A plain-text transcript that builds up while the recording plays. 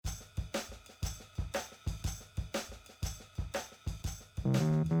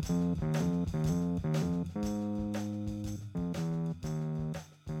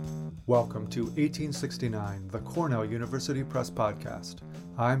Welcome to 1869, the Cornell University Press podcast.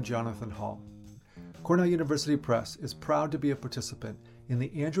 I'm Jonathan Hall. Cornell University Press is proud to be a participant in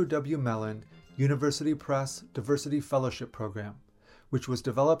the Andrew W. Mellon University Press Diversity Fellowship Program, which was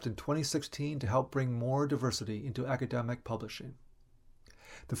developed in 2016 to help bring more diversity into academic publishing.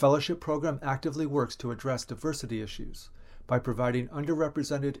 The fellowship program actively works to address diversity issues by providing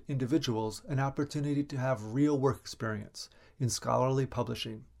underrepresented individuals an opportunity to have real work experience in scholarly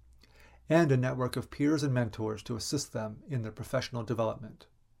publishing, and a network of peers and mentors to assist them in their professional development.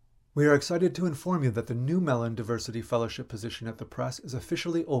 We are excited to inform you that the new Mellon Diversity Fellowship position at the Press is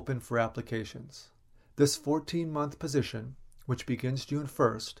officially open for applications. This 14-month position, which begins June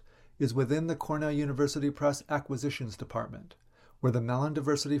 1st, is within the Cornell University Press Acquisitions Department, where the Mellon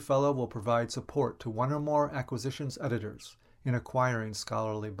Diversity Fellow will provide support to one or more acquisitions editors in acquiring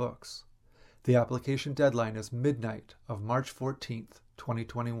scholarly books. The application deadline is midnight of March 14th,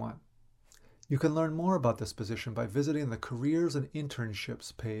 2021. You can learn more about this position by visiting the Careers and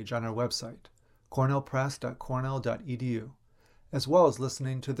Internships page on our website, cornellpress.cornell.edu, as well as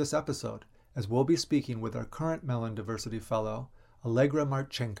listening to this episode, as we'll be speaking with our current Mellon Diversity Fellow, Allegra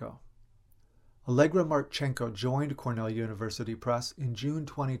Marchenko. Allegra Marchenko joined Cornell University Press in June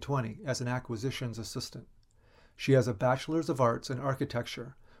 2020 as an acquisitions assistant. She has a Bachelor's of Arts in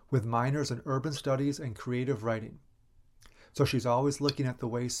Architecture with minors in Urban Studies and Creative Writing. So she's always looking at the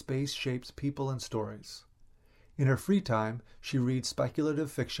way space shapes people and stories. In her free time, she reads speculative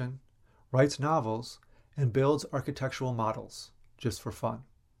fiction, writes novels, and builds architectural models, just for fun.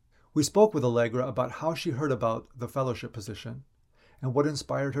 We spoke with Allegra about how she heard about the fellowship position and what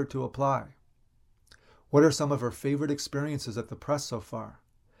inspired her to apply. What are some of her favorite experiences at the Press so far?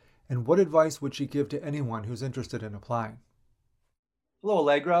 And what advice would she give to anyone who's interested in applying? Hello,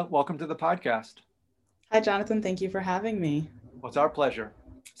 Allegra. Welcome to the podcast. Hi, Jonathan. Thank you for having me. Well, it's our pleasure.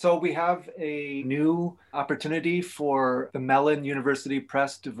 So we have a new opportunity for the Mellon University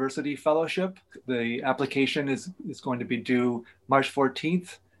Press Diversity Fellowship. The application is going to be due March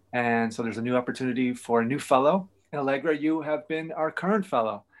 14th. And so there's a new opportunity for a new fellow. And Allegra, you have been our current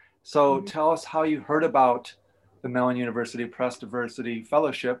fellow. So tell us how you heard about the Mellon University Press Diversity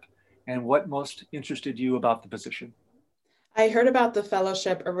Fellowship and what most interested you about the position. I heard about the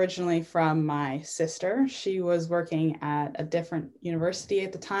fellowship originally from my sister. She was working at a different university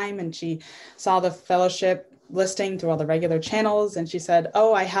at the time, and she saw the fellowship listing through all the regular channels. And she said,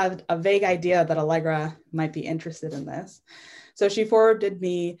 "Oh, I had a vague idea that Allegra might be interested in this." So she forwarded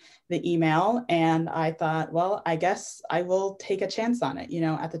me the email, and I thought, well, I guess I will take a chance on it. You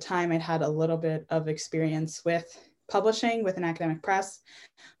know, at the time I'd had a little bit of experience with publishing with an academic press,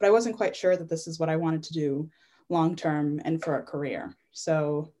 but I wasn't quite sure that this is what I wanted to do long-term and for a career.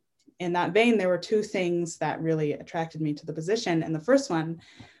 So in that vein, there were two things that really attracted me to the position. And the first one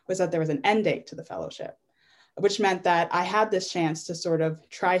was that there was an end date to the fellowship, which meant that I had this chance to sort of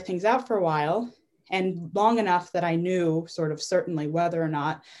try things out for a while, and long enough that I knew sort of certainly whether or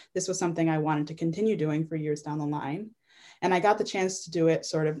not this was something I wanted to continue doing for years down the line. And I got the chance to do it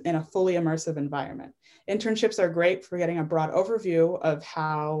sort of in a fully immersive environment. Internships are great for getting a broad overview of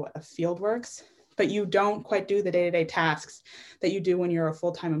how a field works, but you don't quite do the day-to-day tasks that you do when you're a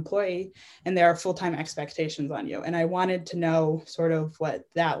full-time employee, and there are full-time expectations on you. And I wanted to know sort of what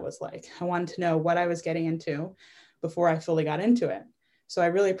that was like. I wanted to know what I was getting into before I fully got into it. So I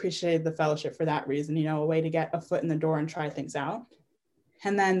really appreciated the fellowship for that reason, you know, a way to get a foot in the door and try things out.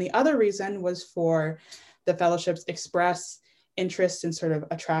 And then the other reason was for the fellowship's express interest in sort of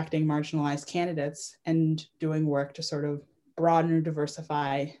attracting marginalized candidates and doing work to sort of broaden or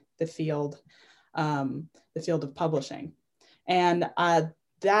diversify the field of publishing. And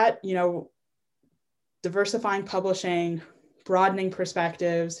that, you know, diversifying publishing, broadening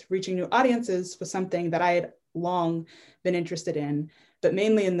perspectives, reaching new audiences was something that I had long been interested in, but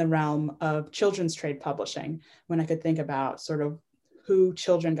mainly in the realm of children's trade publishing, when I could think about sort of who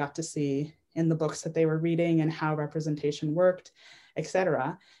children got to see in the books that they were reading and how representation worked, et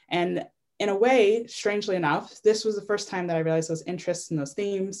cetera. And in a way, strangely enough, this was the first time that I realized those interests and those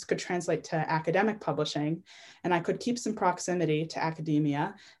themes could translate to academic publishing, and I could keep some proximity to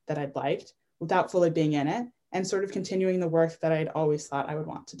academia that I'd liked without fully being in it, and sort of continuing the work that I'd always thought I would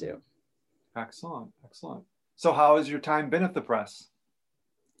want to do. Excellent, excellent. So how has your time been at the Press?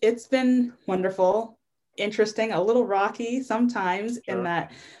 It's been wonderful, interesting, a little rocky sometimes. Sure. In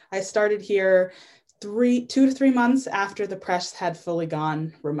that I started here 2 to 3 months after the Press had fully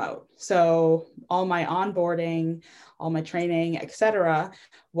gone remote. So all my onboarding, all my training, et cetera,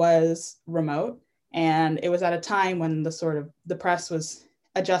 was remote. And it was at a time when the Press was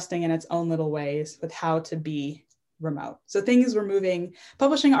adjusting in its own little ways with how to be remote. So things were moving,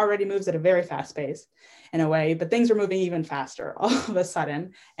 publishing already moves at a very fast pace in a way, but things were moving even faster all of a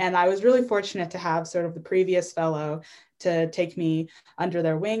sudden. And I was really fortunate to have sort of the previous fellow to take me under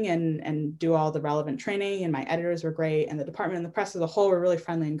their wing and do all the relevant training. And my editors were great. And the department and the press as a whole were really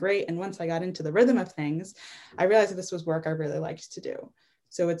friendly and great. And once I got into the rhythm of things, I realized that this was work I really liked to do.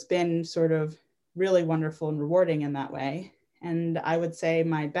 So it's been sort of really wonderful and rewarding in that way. And I would say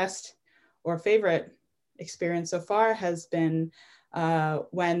my best or favorite experience so far has been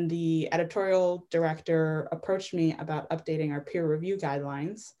when the editorial director approached me about updating our peer review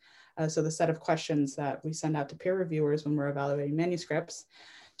guidelines. So the set of questions that we send out to peer reviewers when we're evaluating manuscripts,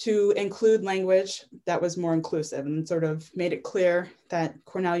 to include language that was more inclusive and sort of made it clear that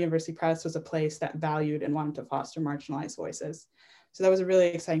Cornell University Press was a place that valued and wanted to foster marginalized voices. So that was a really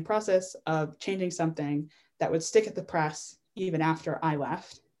exciting process of changing something that would stick at the press even after I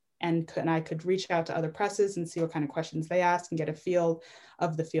left. And I could reach out to other presses and see what kind of questions they asked and get a feel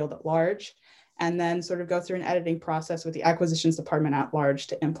of the field at large, and then sort of go through an editing process with the acquisitions department at large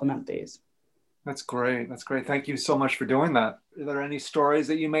to implement these. That's great. That's great. Thank you so much for doing that. Are there any stories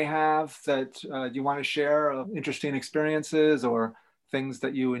that you may have that you want to share of interesting experiences or things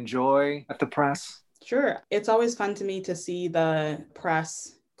that you enjoy at the press? Sure. It's always fun to me to see the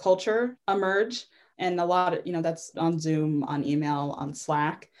press culture emerge. And a lot of, that's on Zoom, on email, on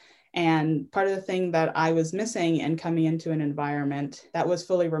Slack. And part of the thing that I was missing and coming into an environment that was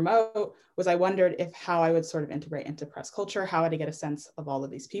fully remote was I wondered how I would sort of integrate into press culture, how would I get a sense of all of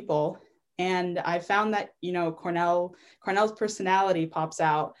these people. And I found that, Cornell's personality pops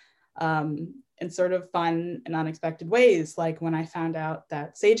out in sort of fun and unexpected ways. Like when I found out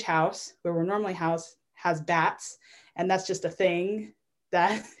that Sage House, where we're normally housed, has bats, and that's just a thing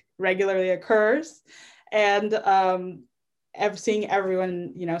that regularly occurs. And seeing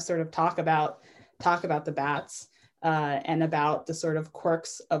everyone, sort of talk about the bats and about the sort of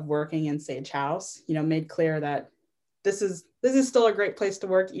quirks of working in Sage House, made clear that this is still a great place to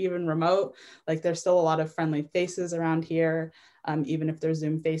work, even remote. Like there's still a lot of friendly faces around here. Even if they're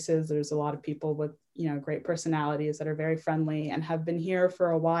Zoom faces, there's a lot of people with, great personalities that are very friendly and have been here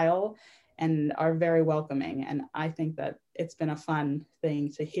for a while and are very welcoming. And I think that it's been a fun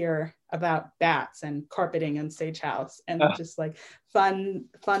thing to hear about bats and carpeting in Sage House and just like fun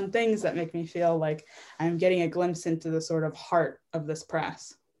things that make me feel like I'm getting a glimpse into the sort of heart of this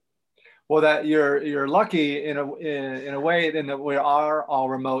press. Well, that you're lucky in a way in that we are all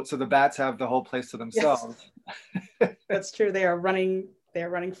remote, so the bats have the whole place to themselves. Yes. That's true. They are running free,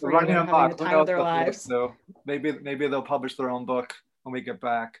 having the time of their lives. So maybe they'll publish their own book when we get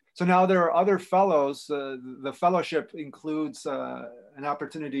back. So now there are other fellows. The fellowship includes an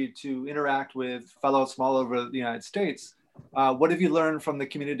opportunity to interact with fellows from all over the United States. What have you learned from the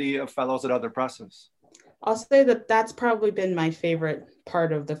community of fellows at other presses? I'll say that that's probably been my favorite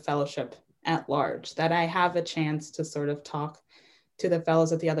part of the fellowship at large, that I have a chance to sort of talk to the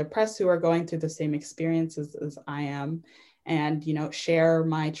fellows at the other press who are going through the same experiences as I am, and share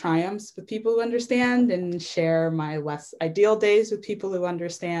my triumphs with people who understand and share my less ideal days with people who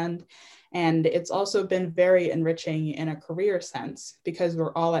understand. And it's also been very enriching in a career sense because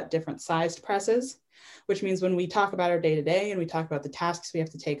we're all at different sized presses, which means when we talk about our day-to-day and we talk about the tasks we have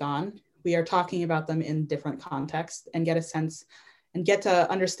to take on, we are talking about them in different contexts and get a sense and get to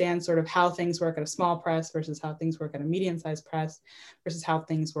understand sort of how things work at a small press versus how things work at a medium-sized press versus how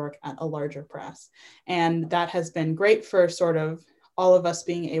things work at a larger press. And that has been great for sort of all of us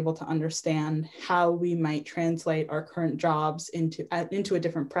being able to understand how we might translate our current jobs into a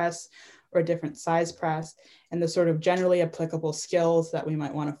different press or a different size press, and the sort of generally applicable skills that we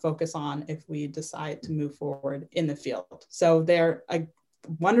might want to focus on if we decide to move forward in the field. So they're a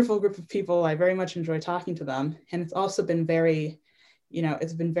wonderful group of people. I very much enjoy talking to them. And it's also been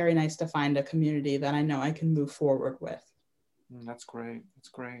it's been very nice to find a community that I know I can move forward with. That's great. That's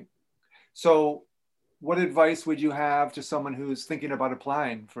great. So what advice would you have to someone who's thinking about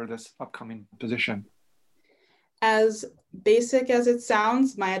applying for this upcoming position? As basic as it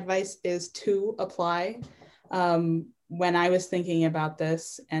sounds, my advice is to apply. When I was thinking about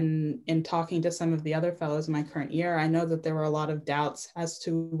this and in talking to some of the other fellows in my current year, I know that there were a lot of doubts as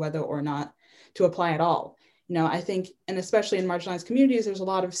to whether or not to apply at all. I think, and especially in marginalized communities, there's a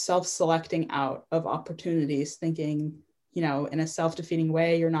lot of self-selecting out of opportunities, thinking, in a self-defeating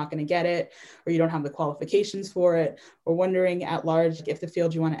way, you're not going to get it, or you don't have the qualifications for it, or wondering at large if the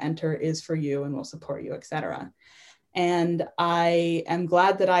field you want to enter is for you and will support you, et cetera. And I am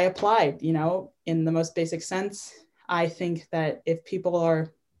glad that I applied, in the most basic sense. I think that if people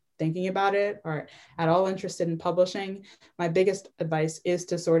are thinking about it or at all interested in publishing, my biggest advice is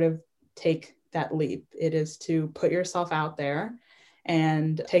to sort of take that leap. It is to put yourself out there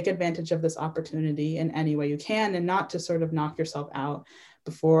and take advantage of this opportunity in any way you can, and not to sort of knock yourself out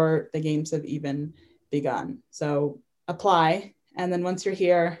before the games have even begun. So apply. And then once you're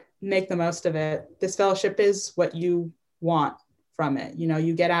here, make the most of it. This fellowship is what you want from it.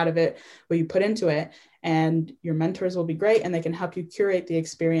 You get out of it what you put into it, and your mentors will be great and they can help you curate the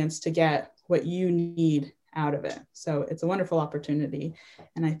experience to get what you need out of it. So it's a wonderful opportunity,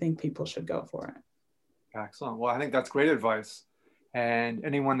 and I think people should go for it. Excellent. Well, I think that's great advice. And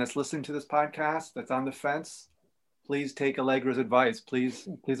anyone that's listening to this podcast that's on the fence, please take Allegra's advice. Please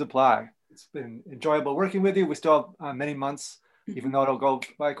apply. It's been enjoyable working with you. We still have many months, even though it'll go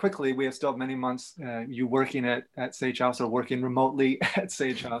by quickly, we still have many months you working at Sage House or working remotely at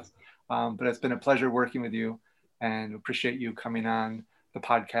Sage House. But it's been a pleasure working with you, and appreciate you coming on the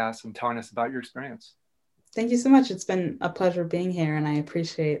podcast and telling us about your experience. Thank you so much. It's been a pleasure being here, and I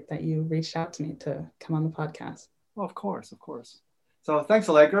appreciate that you reached out to me to come on the podcast. Well, of course. So thanks,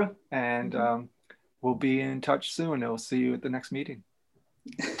 Allegra, and we'll be in touch soon. We'll see you at the next meeting.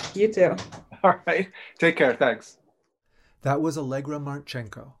 You too. All right. Take care. Thanks. That was Allegra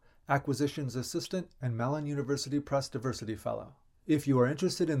Marchenko, Acquisitions Assistant and Mellon University Press Diversity Fellow. If you are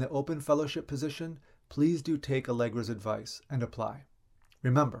interested in the open fellowship position, please do take Allegra's advice and apply.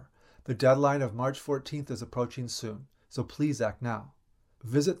 Remember, the deadline of March 14th is approaching soon, so please act now.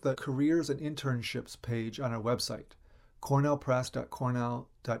 Visit the Careers and Internships page on our website,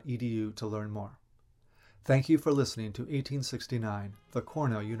 cornellpress.cornell.edu, to learn more. Thank you for listening to 1869, the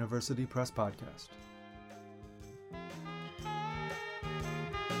Cornell University Press Podcast.